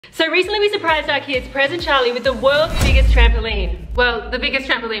So recently we surprised our kids, Prez and Charlie, with the world's biggest trampoline. Well, the biggest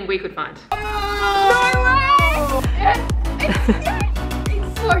trampoline we could find. No way!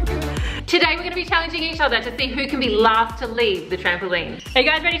 It's so good. Today we're going to be challenging each other to see who can be last to leave the trampoline. Are you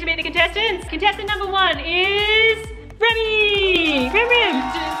guys ready to meet the contestants? Contestant number 1 is Remy! Rem!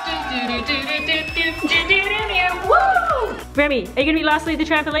 Woo! Remy, are you going to be last to leave the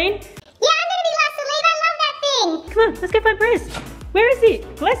trampoline? Yeah, I'm gonna be last to leave. I love that thing. Come on, let's go find Prez. Where is he?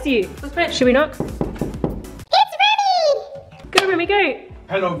 Bless you. Where's Prez? Should we knock? It's Remy! Go, Remy, go.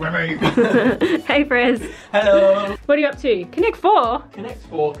 Hello, Remy. Hey, Prez. Hello. What are you up to? Connect 4? Connect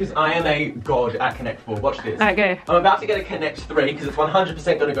 4, because I am a god at Connect 4. Watch this. Alright, go. I'm about to get a Connect 3, because it's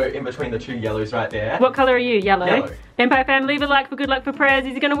 100% going to go in between the 2 yellows right there. What colour are you? Yellow. Yellow. Empire fam, leave a like for good luck for Prez.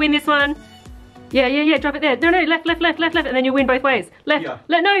 Is he going to win this one? Yeah, drop it there. No, left, and then you win both ways. Left, Yeah.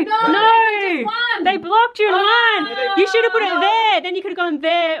 no! They blocked you and won! You should have put it there, then you could have gone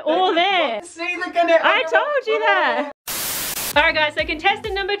there or there. See the Connect. I told you that! Alright guys, so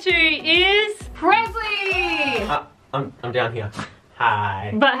contestant number 2 is Presley! I'm down here.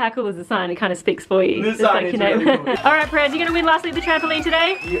 Hi. But how cool is the sign? It kind of speaks for you. The It's sign like is your name. really cool. Alright Prez, you going to win lastly the trampoline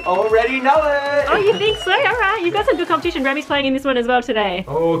today? You already know it. Oh, you think so? Alright, you've got some good competition. Remy's playing in this one as well today.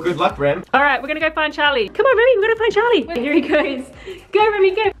 Oh, good luck, Rem. Alright, we're gonna go find Charlie. Come on, Remy, we're gonna find Charlie. Here he goes. Go,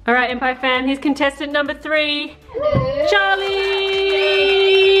 Remy, go. Alright, Empire fan, here's contestant number 3. Hello. Charlie!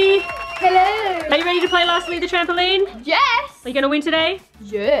 Hello. Are you ready to play lastly the trampoline? Yes. Are you gonna win today?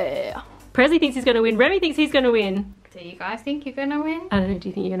 Yeah. Presley thinks he's gonna win. Remy thinks he's gonna win. Do you guys think you're gonna win? I don't know, do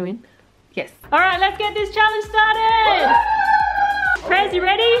you think you're gonna win? Yes. Alright, let's get this challenge started! Prez, you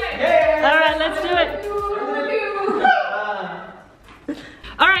ready? Yeah. Alright, let's do it.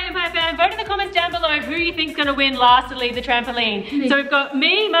 Alright, Empire fan, vote in the comments down below who you think's gonna win last to leave the trampoline. So we've got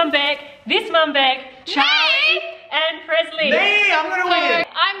me, Mum Beck, this Mum Beck, Charlie, and Presley. Me, I'm gonna win.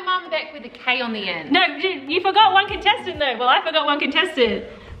 I'm Mum Beck with a K on the end. No, you forgot one contestant though. Well, I forgot one contestant.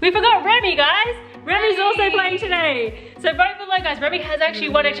 We forgot Remy, guys. Remy's also playing today. So vote below, guys. Remy has actually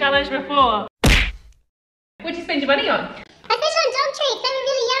won a challenge before. What'd you spend your money on? I fish on dog treats. They were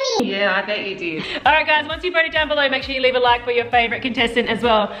really yummy. Yeah, I bet you did. All right, guys. Once you voted down below, make sure you leave a like for your favorite contestant as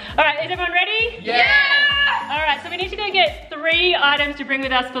well. All right, is everyone ready? Yeah! All right, so we need to go get 3 items to bring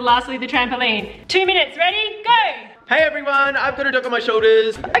with us for lastly the trampoline. 2 minutes. Ready? Go! Hey everyone, I've got a dog on my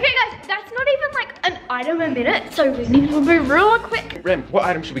shoulders. Okay guys, that's not even like an item a minute, so we need to move real quick. Rem, what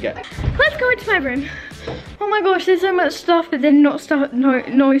item should we get? Let's go into my room. Oh my gosh, there's so much stuff, but then no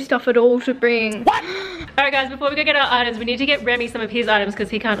stuff at all to bring. What? All right, guys, before we go get our items, we need to get Remy some of his items because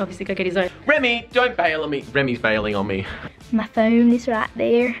he can't obviously go get his own. Remy, don't bail on me. Remy's bailing on me. My phone is right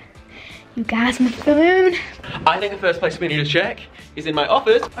there. You guys, my phone. I think the first place we need to check is in my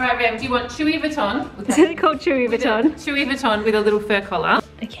office. All right, Rem, do you want Chewy Vuitton? Okay. Is it called Chewy Vuitton? Chewy Vuitton with a little fur collar.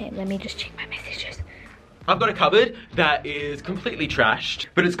 Okay, let me just check my messages. I've got a cupboard that is completely trashed,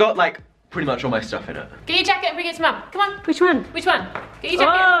 but it's got like pretty much all my stuff in it. Get your jacket and bring it to Mum. Come on. Which one? Which one? Get your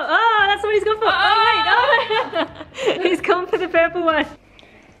jacket. Oh, that's what he's gone for. Oh, wait. He's gone for the purple one.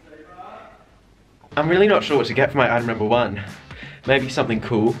 I'm really not sure what to get for my item number 1. Maybe something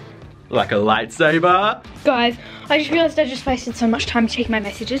cool, like a lightsaber. Guys, I just realized I just wasted so much time checking my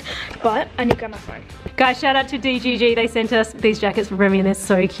messages, but I need to grab my phone. Guys, shout out to DGG. They sent us these jackets for Remy and they're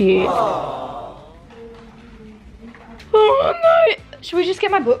so cute. Oh no! Should we just get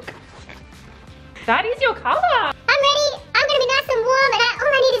my book? That is your color. I'm ready. I'm gonna be nice and warm, and all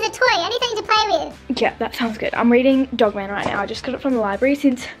I need is a toy. I need something to play with. Yeah, that sounds good. I'm reading Dogman right now. I just got it from the library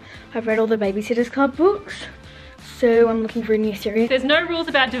since I've read all the Babysitter's Club books. So I'm looking for a new series. There's no rules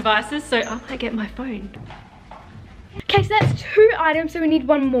about devices, so I might get my phone. Okay, so that's 2 items, so we need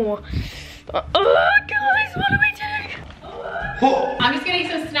 1 more. Oh, guys, what do we do? I'm just getting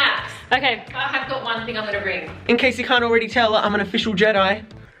some snacks. Okay, I have got one thing I'm gonna bring. In case you can't already tell, I'm an official Jedi.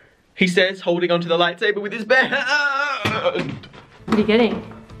 He says, holding onto the lightsaber with his bare hand. What are you getting?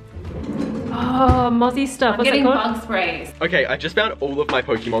 Oh, Mozzie stuff. What's that called? Bug sprays. Okay, I just found all of my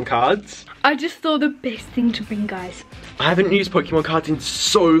Pokemon cards. I just thought the best thing to bring, guys. I haven't used Pokemon cards in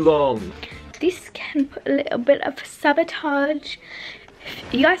so long. This can put a little bit of sabotage.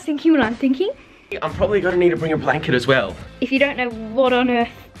 Are you guys thinking what I'm thinking? I'm probably gonna need to bring a blanket as well. If you don't know what on earth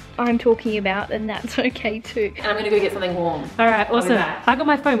I'm talking about, then that's okay too. And I'm gonna go get something warm. All right, awesome. I got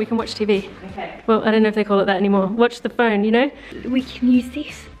my phone, we can watch TV. Okay. Well, I don't know if they call it that anymore. Watch the phone, you know? We can use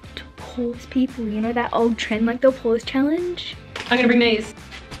this to pause people, you know that old trend like the pause challenge? I'm gonna bring these.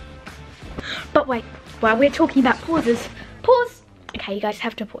 But wait, while we're talking about pauses, pause! Okay, you guys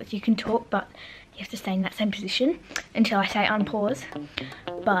have to pause. You can talk, but you have to stay in that same position until I say unpause.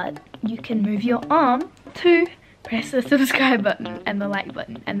 But you can move your arm to press the subscribe button and the like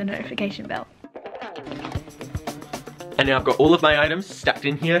button and the notification bell. And now I've got all of my items stacked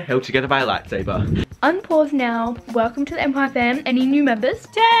in here, held together by a lightsaber. Unpause now. Welcome to the Empire fam. Any new members?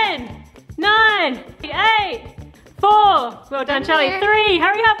 10, 9, 8, 4. Well done, Charlie. 3.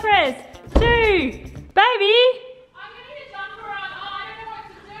 Hurry up, Prez. 2. Baby. I'm gonna get jumper on. Oh, I don't know what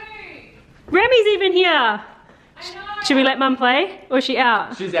to do. Remy's even here. I know. Should we let Mum play? Or is she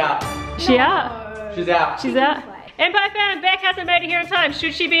out? She's out. She out? She's out. She's out? Empire fan, Beck hasn't made it here in time.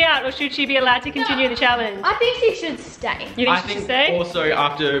 Should she be out or should she be allowed to continue the challenge? I think she should stay. You think I she think should stay? also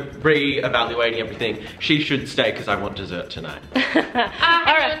after re-evaluating everything, she should stay because I want dessert tonight.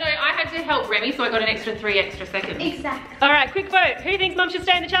 Alright. No, I had to help Remy, so I got an extra 3 extra seconds. Exactly. Alright, quick vote. Who thinks Mum should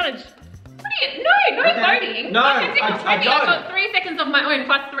stay in the challenge? No voting. No, I I don't. got 3 seconds of my own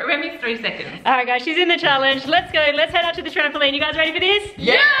plus Remy's 3 seconds. Alright guys, she's in the challenge. Let's go. Let's head out to the trampoline. You guys ready for this?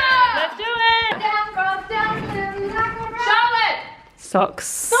 Yeah! Let's do it! Charlotte! Socks.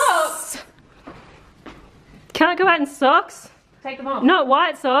 Socks! Can I go out in socks? Take them off. Not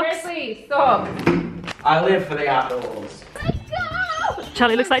white socks. Presley, socks. I live for the outdoors.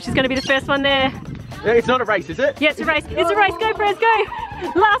 Charlie looks like she's going to be the first one there. It's not a race, is it? Yeah, it's a race. It's a race. Go, Prez, go.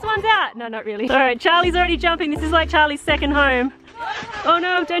 Last one's out. No, not really. All right, Charlie's already jumping. This is like Charlie's second home. Oh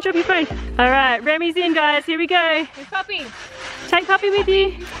no, don't drop your phone. All right, Remy's in, guys. Here we go. Where's Puppy? Take Puppy with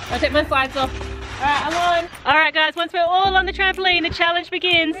you. I'll take my slides off. Alright, I'm on. All right, guys, once we're all on the trampoline, the challenge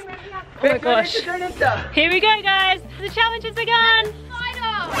begins. Oh my gosh. Here we go, guys. The challenge has begun.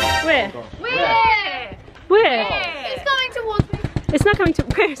 Where? Where? Where? It's going towards me. It's not coming to,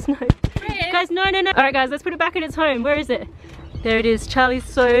 where's no? Where? Guys, no. All right, guys, let's put it back in its home. Where is it? There it is. Charlie's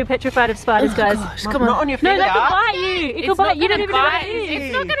so petrified of spiders, guys. Come on. Not on your No, finger. that could bite you. It could bite you. Don't even know what it It's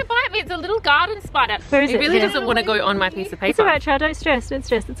is. not going to bite me. It's a little garden spider. Where is it? It really Yeah. doesn't want to go on my piece of paper. It's alright, Charlie. Don't stress. Don't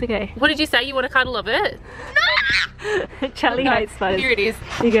stress. It's okay. What did you say? You want a cuddle of it? Charlie hates spiders. Here it is.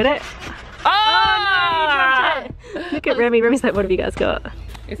 You get it? Oh! No, look at Remy. Remy's like, what have you guys got?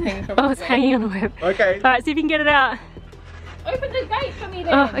 It's hanging from Oh, it's hanging on the web. Okay. Alright, see if you can get it out. Open the gate for me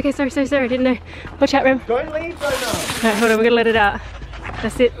then. Oh, okay. Sorry. Didn't know. Watch out, Rem. Don't leave, though, no. Alright, hold on. We're gonna let it out.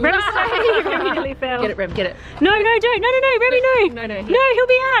 That's it. Rem, Remy nearly fell. Get it, Rem, get it. No, don't. No, Remy, no. No. No, he'll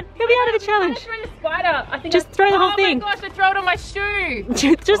be out. He'll be out of the challenge. I'm trying to throw the spider. I think Just throw the whole thing. Oh my gosh, I throw it on my shoe.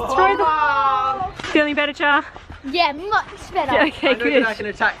 Just throw the... Feeling better, Char? Yeah, much better. Okay, I know good. that I can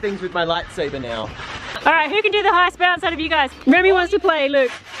attack things with my lightsaber now. Alright, who can do the highest bounce out of you guys? Remy wants to play,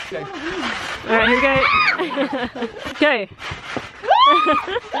 look. Okay. Alright, here we go. Go.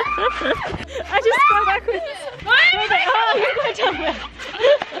 I just fell backwards. Oh, you're going to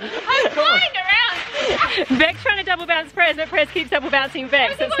I'm flying around. Beck's trying to double bounce Prez, but Prez keeps double bouncing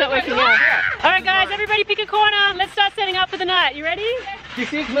Beck, so it's not working out. Alright guys, everybody pick a corner. Let's start setting up for the night. You ready?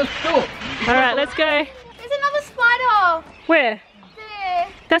 Alright, let's go. There's another spider. Where? There.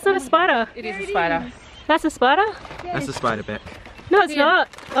 That's not a spider. It is a spider. That's a spider? That's a spider, Beck. No, it's not.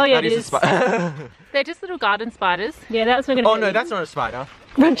 Oh yeah, That it is a is. spider. They're just little garden spiders. Yeah, that's not gonna Oh hurt no, you. that's not a spider.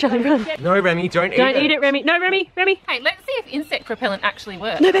 Run, Charlie, run. No, Remy, don't eat it. Don't eat it, Remy. No, Remy. Hey, let's see if insect repellent actually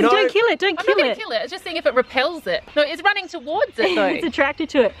works. No, baby, No. don't kill it. Don't I'm kill not going it. to kill it. It's just seeing if it repels it. No, it's running towards it though. It's attracted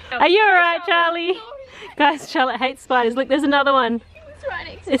to it. Are you alright, Charlie? Guys, Charlotte hates spiders. Look, there's another one. It's right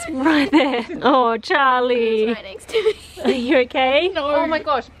next to It's right there. Oh, Charlie. Right next to me. Are you okay? Oh my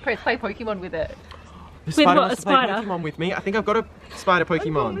gosh, Press, play Pokemon with it. The With spider what, wants a to play spider? Pokemon with me. I think I've got a spider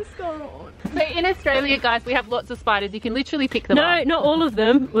Pokemon. So in Australia, guys, we have lots of spiders. You can literally pick them No, up. not all of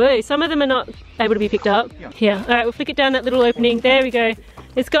them. Whoa, some of them are not able to be picked up. Here. Alright, we'll flick it down that little opening. There we go.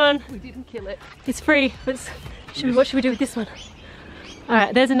 It's gone. We didn't kill it. It's free. What should we do with this one?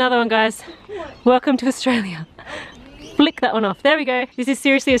 Alright, there's another one, guys. Welcome to Australia. Flick that one off. There we go. This is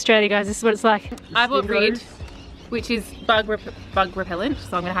seriously Australia, guys. This is what it's like. I bought Rid, which is bug repellent,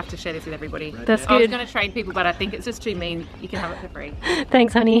 so I'm going to have to share this with everybody. That's I was good. going to trade people, but I think it's just too mean. You can have it for free.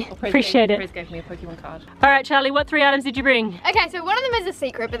 Thanks, honey. Prez Appreciate gave, it. Prez gave me a Pokemon card. Alright, Charlie, what 3 items did you bring? Okay, so one of them is a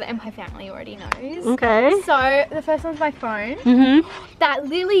secret, but the Empire family already knows. Okay. So the first one's my phone. Mm-hmm. That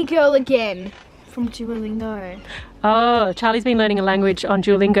Lily girl again from Duolingo. Oh, Charlie's been learning a language on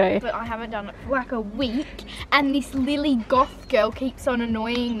Duolingo. But I haven't done it for like a week, and this Lily goth girl keeps on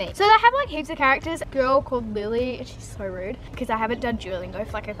annoying me. So they have like heaps of characters. A girl called Lily, and she's so rude because I haven't done Duolingo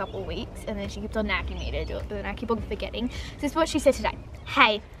for like a couple of weeks, and then she keeps on nagging me to do it, but then I keep on forgetting. So this is what she said today.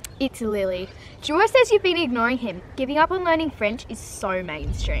 Hey, it's Lily. Duo says you've been ignoring him. Giving up on learning French is so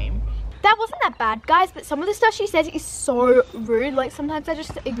mainstream. That wasn't that bad, guys, but some of the stuff she says is so rude. Like, sometimes I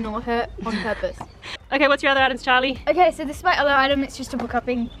just ignore her on purpose. Okay, what's your other items, Charlie? Okay, so this is my other item. It's just a book I've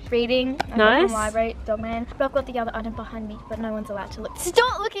been reading. I got Nice. from library, Dogman. But I've got the other item behind me, but no one's allowed to look.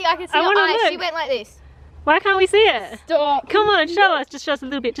 Stop looking, I can see I her wanna eyes. look. She went like this. Why can't we see it? Stop. Come on, show us. Just show us a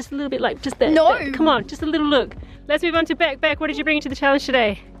little bit, like just there. No. There. Come on, just a little look. Let's move on to Beck. Beck, what did you bring to the challenge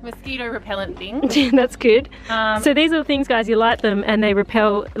today? Mosquito repellent thing. That's good. So these are the things, guys, you light them and they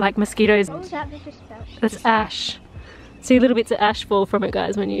repel like mosquitoes. What was that they just felt? That's ash. See little bits of ash fall from it,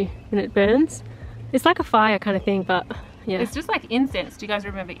 guys, when it burns. It's like a fire kind of thing, but yeah. It's just like incense. Do you guys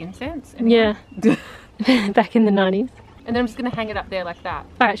remember incense? Yeah. Back in the 90s. And then I'm just gonna hang it up there like that.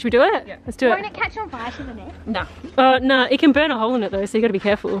 Alright, should we do it? Yeah. Let's do Won't it. it catch on fire to the neck? No. Oh, no, it can burn a hole in it though, so you gotta be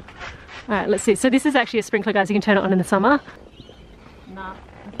careful. Alright, let's see. So this is actually a sprinkler, guys. You can turn it on in the summer. Nah.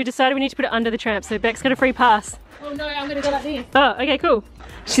 We decided we need to put it under the tramp, so Beck's got a free pass. Oh no, I'm gonna go like this. Oh, okay, cool.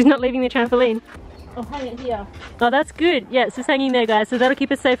 She's not leaving the trampoline. I'll hang it here. Oh, that's good. Yeah, it's just hanging there, guys, so that'll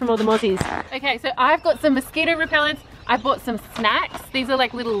keep us safe from all the mozzies. Okay, so I've got some mosquito repellents. I bought some snacks. These are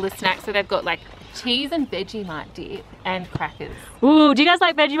like little snacks, so they've got like cheese and Vegemite dip and crackers. Ooh, do you guys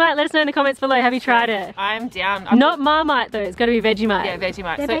like Vegemite? Let us know in the comments below. Have you tried it? I'm down. Not Marmite though, it's got to be Vegemite. Yeah,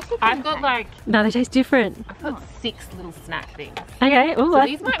 Vegemite. They're So basically I've got the like, No, they taste different. I've got 6 little snack things. Okay, ooh. So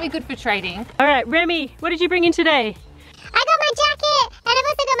these might be good for trading. Alright, Remy, what did you bring in today? I got my jacket, and I've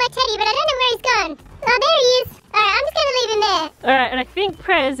also got my teddy, but I don't know where he's gone. Oh, there he is. Alright, I'm just gonna leave him there. Alright, and I think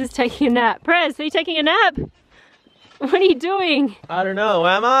Prez is taking a nap. Prez, are you taking a nap? What are you doing? I don't know,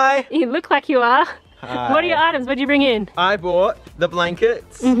 am I? You look like you are. Hi. What are your items? What did you bring in? I bought the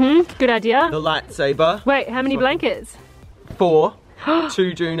blankets, Mm-hmm, good idea. the lightsaber, Wait, how many blankets? 4,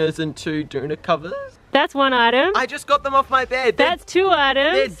 2 Dunas and 2 Duna covers. That's one item. I just got them off my bed. That's 2 They're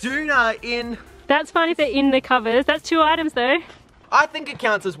items. Duna in... That's fine if they're in the covers. That's 2 items though. I think it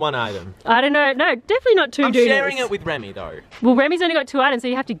counts as 1 item. I don't know. No, definitely not 2 I'm Dunas. sharing it with Remy though. Well, Remy's only got 2 items, so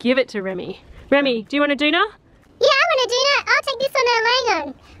you have to give it to Remy. Remy, do you want a Duna? Yeah, I want to do that. I'll take this one that I'm laying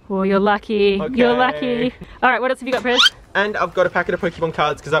on. Oh, you're lucky. Okay. You're lucky. Alright, what else have you got, Prez? And I've got a packet of Pokemon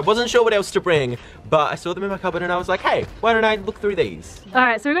cards because I wasn't sure what else to bring, but I saw them in my cupboard and I was like, hey, why don't I look through these?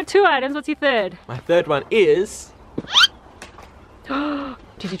 Alright, so we've got 2 items. What's your third? My third one is...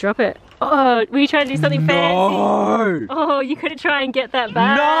 Did you drop it? Oh, were you trying to do something fancy? Oh, you could have tried and get that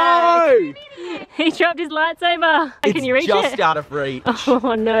back. No! He dropped his lightsaber. It's Can you reach just it? out of reach.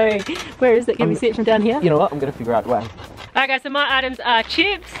 Oh no. Where is it? Can we see it from down here? You know what? I'm going to figure out where. Alright guys, so my items are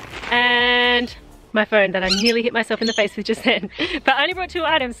chips and my phone that I nearly hit myself in the face with just then. But I only brought 2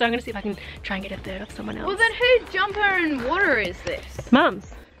 items, so I'm going to see if I can try and get a third off someone else. Well then whose jumper and water is this?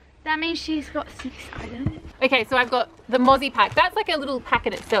 Mum's. That means she's got 6 items. Okay, so I've got the Mozzie pack. That's like a little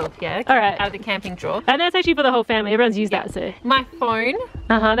packet itself, yeah? Alright. Out of the camping drawer. And that's actually for the whole family. Everyone's used that, so. My phone.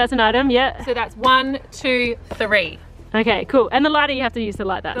 That's an item, yeah. So that's 1, 2, 3. Okay, cool. And the lighter you have to use to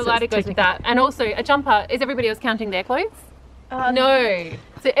light that. The so lighter it's goes with that. And also a jumper. Is everybody else counting their clothes? No.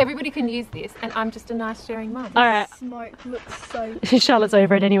 So everybody can use this, and I'm just a nice sharing mum. Alright. Smoke looks so... Charlotte's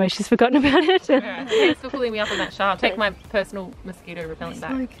over it anyway. She's forgotten about it. Alright, thanks for pulling me up on that, Char. I'll take my personal mosquito repellent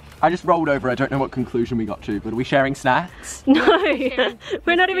back. I just rolled over. I don't know what conclusion we got to, but are we sharing snacks? No,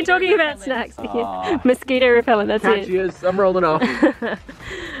 we're not even talking about snacks. Mosquito repellent, that's it. Cheers, I'm rolling off.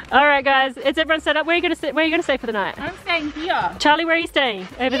 Alright guys, is everyone set up? Where are you gonna sit? Where are you gonna stay for the night? I'm staying here. Charlie, where are you staying?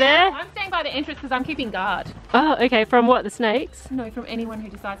 Over there? I'm staying by the entrance because I'm keeping guard. Oh, okay, from what, the snakes? No, from anyone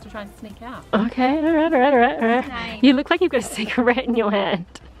who decides to try and sneak out. Okay, alright. Snake. You look like you've got a cigarette in your hand.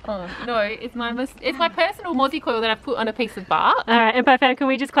 Oh, no, it's my personal Mozzie coil that I've put on a piece of bark. Alright, and by fam, can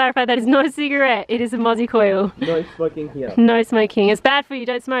we just clarify that is not a cigarette, it is a Mozzie coil. No smoking here. No smoking, it's bad for you,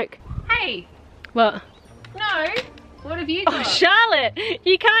 don't smoke. Hey, What? no, what have you Oh, got? Charlotte,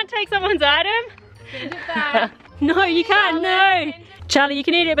 you can't take someone's item. Send it back. No, you can't, no. Charlotte, send it- Charlie, you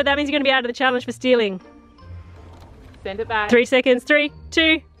can eat it, but that means you're gonna be out of the challenge for stealing. Send it back. 3 seconds, 3,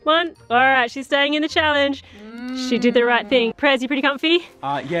 2, 1. Alright, she's staying in the challenge. She did the right thing. Prez, you pretty comfy?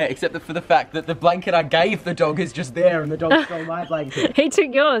 Yeah, except for the fact that the blanket I gave the dog is just there and the dog stole my blanket. He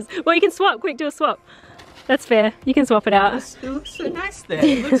took yours. Well, you can swap. Quick, do a swap. That's fair. You can swap it out. It looks so nice there.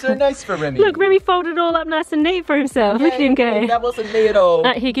 It looks so nice for Remy. Look, Remy folded it all up nice and neat for himself. Look at him go. That wasn't me at all.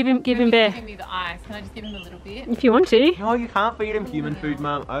 Here, give him bear. Give me the eyes. Can I just give him a little bit? If you want to. No, you can't feed him human food,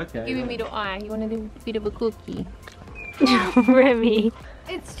 Mum. Okay. Give me the eye. You want a little bit of a cookie? Remy.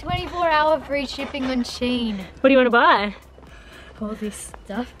 It's 24-hour free shipping on Shein. What do you want to buy? All this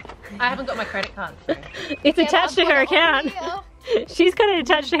stuff. I haven't got my credit card. It's attached to her account. She's got it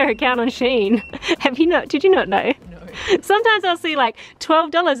attached to her account on Shein. Have you not? Did you not know? No. Sometimes I'll see like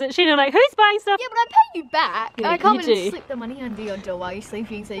 $12 at Shein. I'm like, who's buying stuff? Yeah, but I pay you back. Yeah, I come you in do. and slip the money under your door while you're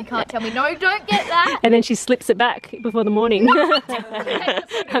sleeping, so you can't tell me, no, don't get that. And then she slips it back before the morning.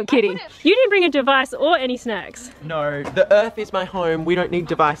 I'm kidding. You didn't bring a device or any snacks. No, the earth is my home. We don't need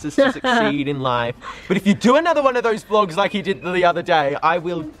devices to succeed in life. But if you do another one of those vlogs like he did the other day, I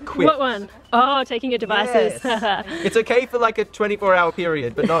will quit. What one? Oh, taking your devices. Yes. It's okay for like a 24-hour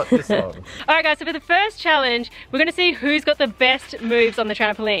period, but not this long. Alright guys, so for the first challenge, we're going to see who's got the best moves on the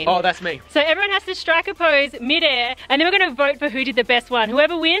trampoline. Oh, that's me. So everyone has to strike a pose mid-air, and then we're going to vote for who did the best one.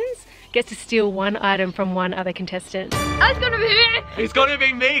 Whoever wins gets to steal one item from one other contestant. It's gonna be me. It's gonna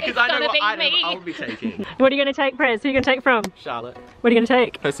be me, because I know what item me. I'll be taking. What are you going to take, Prez? Who are you going to take from? Charlotte. What are you going to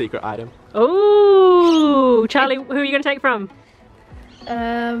take? Her secret item. Ooh, Charlie, who are you going to take from?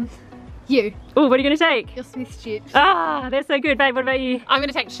 You. Ooh, what are you going to take? Your Smith's chips. Ah, they're so good, babe. What about you? I'm going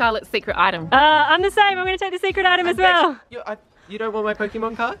to take Charlotte's secret item. I'm the same. I'm going to take the secret item as well. You don't want my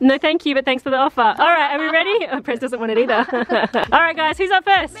Pokemon card? No, thank you, but thanks for the offer. All right, are we ready? Oh, Prez doesn't want it either. All right, guys, who's up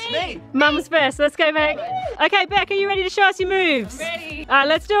first? Me. Mum's first. Let's go, Beck. Okay, Beck, are you ready to show us your moves? Ready? All right,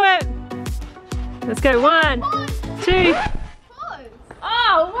 let's do it. Let's go. 1, 2.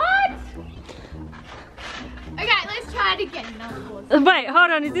 Oh, what? Okay, let's try it again. No, Wait,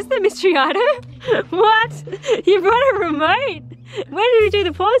 hold on. Is this the mystery item? What? You brought a remote? When did we do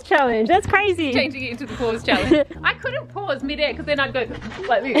the pause challenge? That's crazy. Changing it into the pause challenge. I couldn't pause mid-air because then I'd go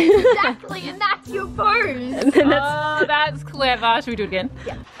like this. Exactly, and that's your pose. And then Oh, that's clever. Should we do it again?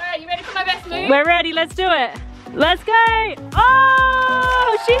 Yeah. Alright, you ready for my best move? we're ready. Let's do it. Let's go.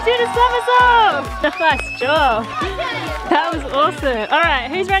 Oh, she did a somersault. Nice job. That was awesome. All right,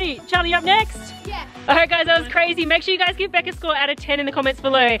 who's ready? Charlie, you up next? Yeah. Alright guys, that was crazy. Make sure you guys give Beck a score out of 10 in the comments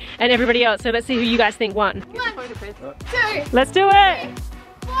below, and everybody else. So let's see who you guys think won. 1, 2, Let's do it.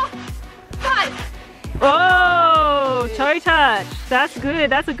 4, 5. Oh, toe touch. That's good.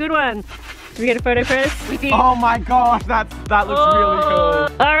 That's a good one. Did we get a photo, Prez? We did. Oh my gosh, that looks really cool.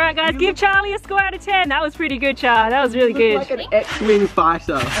 Alright guys, give Charlie a score out of 10. That was pretty good, Char. That was really good. Like an X-Wing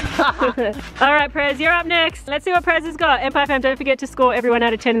fighter. Alright, Prez, you're up next. Let's see what Prez has got. Empire fam, don't forget to score everyone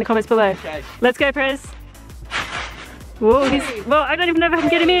out of 10 in the comments below. Okay. Let's go, Prez. Whoa, well, I don't even know if I can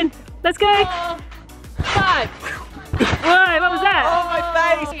get him in. Let's go. 5. Whoa, what was that? Oh,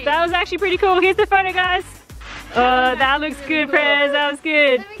 my face. That was actually pretty cool. Here's the photo, guys. Oh, that looks good, Prez. That was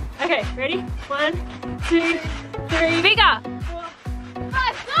good. Okay, ready? 1, 2, 3. Bigger. 4,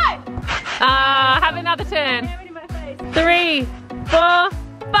 5, go! Have another turn. 3, 4, 5.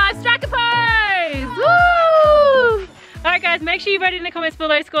 Strike a pose. Woo! Alright guys, make sure you vote in the comments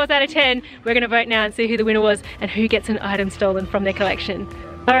below scores out of 10. We're going to vote now and see who the winner was and who gets an item stolen from their collection.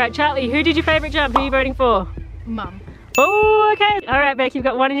 Alright, Charlie, who did your favourite jump? Who are you voting for? Mum. Oh, okay. Alright, Beck, you've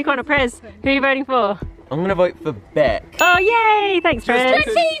got one in your corner. Prez, who are you voting for? I'm gonna vote for Beck. Oh, yay! Thanks, Prez.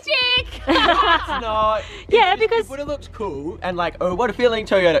 Strategic. It's not. Yeah, It because- would have looked cool and like, oh, what a feeling,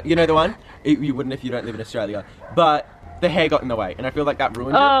 Toyota. You know the one? You wouldn't if you don't live in Australia. But the hair got in the way, and I feel like that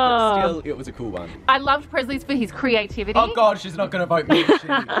ruined it. But still, it was a cool one. I loved Presley's for his creativity. Oh God, she's not gonna vote me. is she?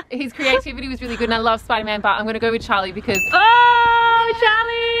 His creativity was really good, and I love Spider-Man, but I'm going to go with Charlie because Oh,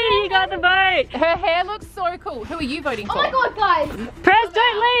 Charlie, you got the vote. her hair looks so cool. Who are you voting for? Oh my god, guys! Prez,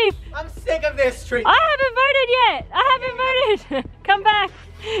 don't leave. I'm sick of this street. I haven't voted yet. I haven't voted. Come back.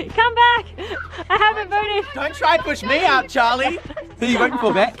 Come back. I haven't voted. Don't try and push me out, Charlie. Who are you voting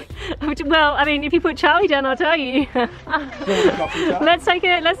for, Beck? Well, I mean, if you put Charlie down, I'll tell you. Let's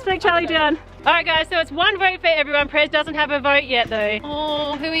take Charlie down. All right, guys, so it's one vote for everyone. Prez doesn't have a vote yet, though.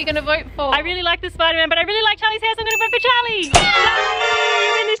 Oh, who are you going to vote for? I really like the Spider-Man, but I really like Charlie's hair, so I'm going to vote for Charlie. Charlie,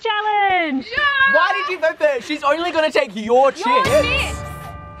 you win this challenge. Why did you vote for her? She's only gonna take your chips.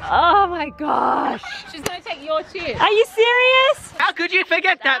 Oh my gosh. She's going to take your chips. Are you serious? How could you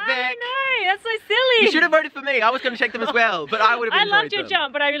forget that, Beck? I know, that's so silly. You should have voted for me. I was gonna take them as well, but I would have I enjoyed loved your them.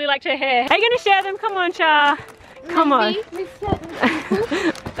 jump, but I really liked her hair. Are you going to share them? Come on, Char. Come on.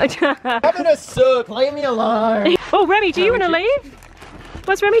 Having a sook, leave me alone. Oh, Remy, do you want to leave?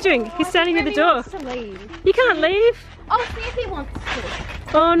 What's Remy doing? He's standing near the door. You can't leave. I'll see if he wants to.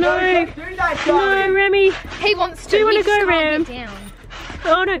 Oh no. Do that, No, Charlie. Remy. He wants to. Do you wanna He go, just can't Ram? get down.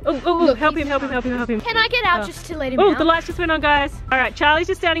 Oh no. Oh, Look, help he's him, help him, help him, help him. Can I get out just to let him Oh, out? the lights just went on, guys. All right, Charlie's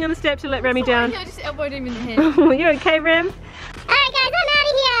just standing on the step to let Remy down. I just elbowed him in the head. You okay, Rem? Alright guys, I'm out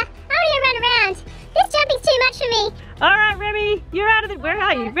of here. I want to run around. This jumping's too much for me. All right, Remy, you're out of the. Where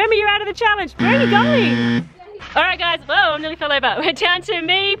are you, Remy? You're out of the challenge. Where are you going? All right, guys. Whoa, I nearly fell over. We're down to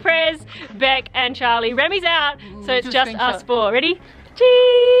me, Prez, Beck, and Charlie. Remy's out, so it's just us four. Ready?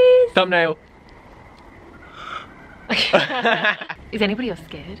 Cheese. Thumbnail. Is anybody else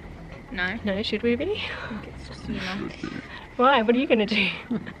scared? No. No, should we be? It's just you know. Why? What are you gonna do?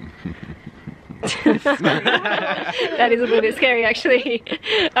 That is a little bit scary, actually.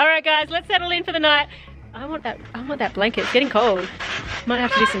 All right, guys, let's settle in for the night. I want that blanket. It's getting cold. Might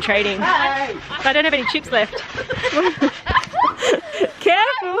have to do some trading. Hey. I don't have any chips left.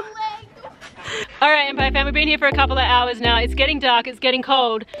 Careful. All right, Empire fam, we've been here for a couple of hours now. It's getting dark. It's getting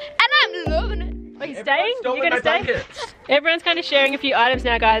cold. And I'm loving you staying? Stolen You gonna my stay? blankets. Everyone's kind of sharing a few items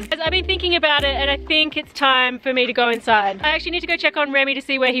now, guys. I've been thinking about it, and I think it's time for me to go inside. I actually need to go check on Remy to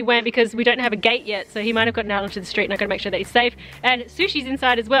see where he went because we don't have a gate yet, so he might have gotten out onto the street, and I gotta make sure that he's safe. And Sushi's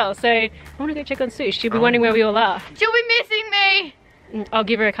inside as well, so I want to go check on Sush. She'll be wondering where we all are. She'll be missing me. I'll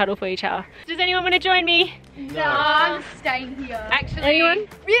give her a cuddle for you, Chow. Does anyone want to join me? No, I'm staying here. Actually, Anyone?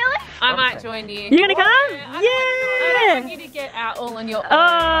 Really? I might join you. You gonna come? I don't want Yeah! you to get out all on your own.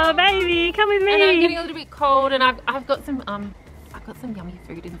 Oh, baby, come with And I'm getting me. a little bit cold, and I've got some yummy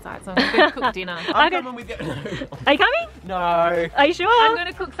food inside, so I'm gonna go cook dinner. I'm coming with you. Are you coming? No. Are you sure? I'm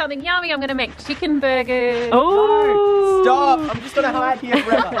gonna cook something yummy. I'm gonna make chicken burgers. Oh! Stop. I'm just gonna hide here I'll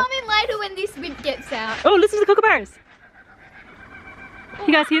forever. come in later when this wind gets out. Oh, listen to the kookaburras.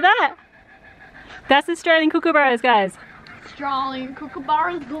 You guys hear that? That's Australian kookaburras, guys. Australian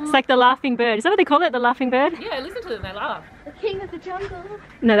kookaburras. It's like the laughing bird. Is that what they call it, the laughing bird? Yeah, listen to them. They laugh. The king of the jungle.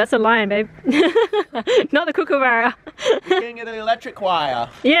 No, that's a lion, babe. Not the kookaburra. The king of the electric wire.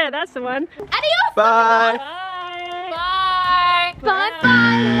 Yeah, that's the one. Adios. Bye. Bye. Bye. Bye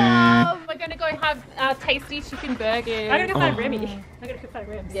bye, love. We're gonna go have tasty chicken burgers. I'm gonna go find Remy. I'm gonna go find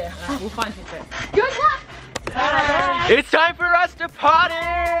Remy. Yeah, we'll find you first. Good luck. It's time for us to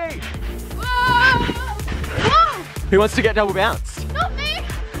party. Whoa. Whoa. Who wants to get double bounced? Not me.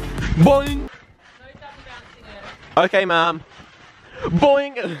 Boing. Okay, Mom.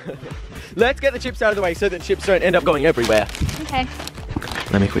 Boing. Let's get the chips out of the way so that chips don't end up going everywhere. Okay.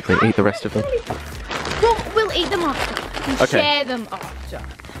 Let me quickly eat the rest of them. We'll eat them after. And Okay. share them after.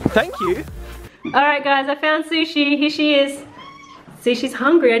 Thank you. All right, guys, I found Sushi. Here she is. See, she's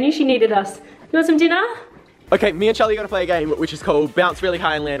hungry. I knew she needed us. You want some dinner? Okay, me and Charlie are gonna play a game which is called Bounce Really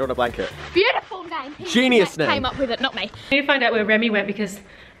High and Land on a Blanket. Beautiful name. He Genius name. Came up with it, not me. I need to find out where Remy went because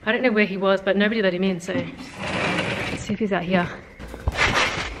I don't know where he was, but nobody let him in, so let's see if he's out here.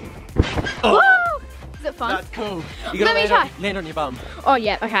 Oh, Woo! Is it fun? that's cool. You gotta Let me land on your bum. Oh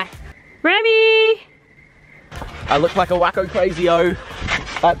yeah, okay. Remy! I look like a wacko crazy-o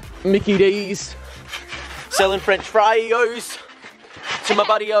at Mickey D's, selling French fries to my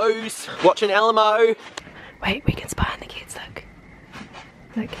buddy-os, watching Alamo. Wait, we can spy on the kids, look.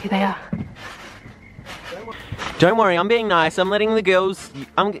 Look, here they are. Don't worry, I'm being nice. I'm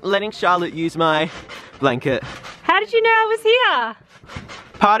letting Charlotte use my blanket. How did you know I was here?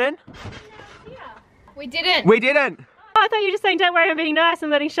 Pardon? We didn't. We didn't. Oh, I thought you were just saying, don't worry, I'm being nice. I'm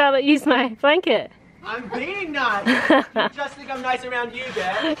letting Charlotte use my blanket. I'm being nice. You just think I'm nice around you,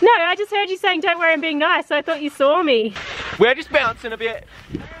 Dad. No, I just heard you saying, don't worry, I'm being nice, so I thought you saw me. We're just bouncing a bit.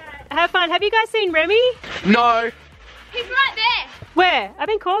 Have fun. Have you guys seen Remy? No. He's right there. Where? I've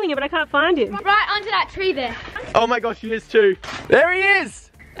been calling him, but I can't find him. Right under that tree there. Oh my gosh, he is too. There he is.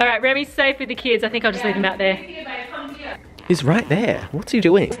 All right, Remy's safe with the kids. I think I'll just leave him out there. He's right there. What's he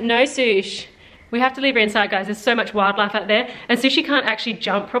doing? No, Sush. We have to leave her inside, guys. There's so much wildlife out there. And Sushi can't actually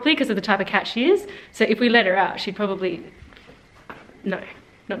jump properly because of the type of cat she is. So if we let her out, she'd probably... No,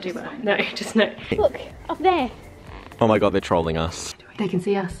 not do well. No, just no. Look, up there. Oh my god, they're trolling us. They can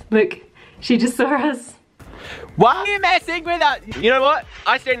see us. Look, she just saw us. Why are you messing with us? You know what?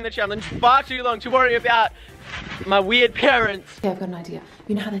 I stayed in the challenge far too long to worry about my weird parents. Yeah, I've got an idea.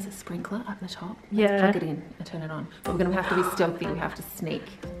 You know how there's a sprinkler up the top? Yeah. Plug it in and turn it on. But we're gonna have to be stealthy. We have to sneak.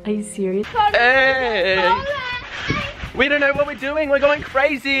 Are you serious? Hey! We don't know what we're doing. We're going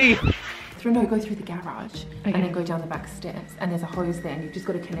crazy. Go through the garage and then go down the back steps. And there's a hose there, and you've just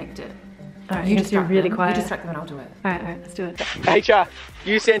got to connect it. All right, you just be really quiet. You distract them, and I'll do it. All right, let's do it. Hey, Cha,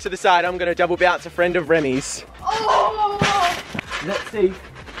 you stand to the side. I'm gonna double bounce a friend of Remy's. Oh! Let's see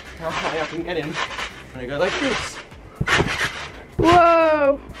how high I can get him. I'm gonna go like this.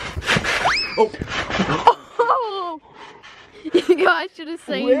 Whoa! Oh, Oh! You guys should have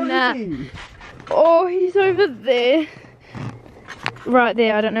seen where that. is he? Oh, he's over there. Right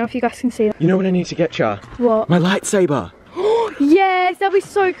there. I don't know if you guys can see that. You know what I need to get, Cha? What? My lightsaber. Yes, that'd be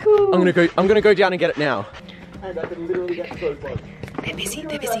so cool. I'm gonna go down and get it now. And I can literally get so close. They're busy,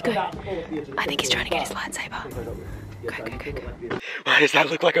 go. I think he's trying to get his lightsaber. Go. Why does that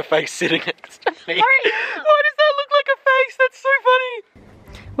look like a face sitting next to me? Why does that look like a face? That's so funny.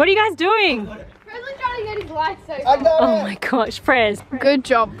 What are you guys doing? Presley's trying to get his lightsaber. I got Oh my gosh, Prez. Good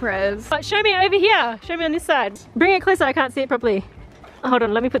job, Prez. Show me over here. Show me on this side. Bring it closer, I can't see it properly. Hold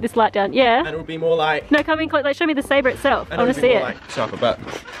on, let me put this light down. Yeah. And it would be more like... No, come in close. Like, show me the saber itself. I want to see it. Like sharper, but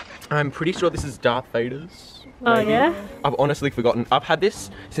I'm pretty sure this is Darth Vader's. Oh, maybe. yeah? I've honestly forgotten. I've had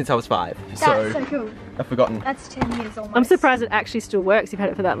this since I was 5. That's so cool. I've forgotten. That's 10 years almost. I'm surprised it actually still works. You've had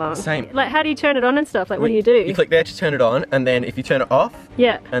it for that long. Same. Like, how do you turn it on and stuff? Like, what do you do? You click there to turn it on, and then if you turn it off,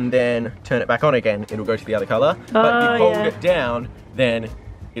 Yeah. and then turn it back on again, it'll go to the other colour. But if you hold yeah. it down, then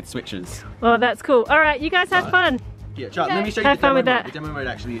it switches. Oh, that's cool. All right, you guys have fun. Yeah, Charlie, let me show you Have the fun demo with mode. that. The demo mode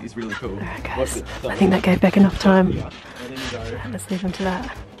actually is really cool. Alright, guys. Watch it. I think that gave Beck enough time. And then you go. Let's leave him to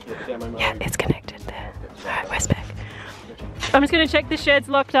that. Yeah, the demo mode. Yeah, it's connected there. Alright, where's Beck? I'm just gonna check the shed's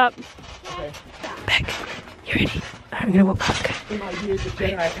locked up. Okay. Beck, you ready? Alright, I'm gonna walk past. Okay. In my years of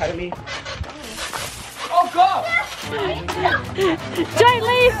Jedi Academy. Oh God! Don't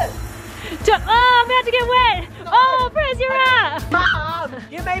leave! Don't, oh, I'm about to get wet! Oh, Prez, you're out! Mom,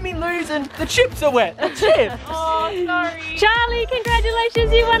 you made me lose and the chips are wet. The chips! Oh, sorry. Charlie,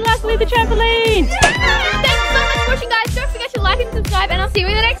 congratulations, you won lastly the trampoline! Thanks so much for watching, guys. Don't forget to like and subscribe, and I'll see you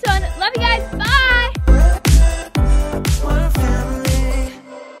in the next one.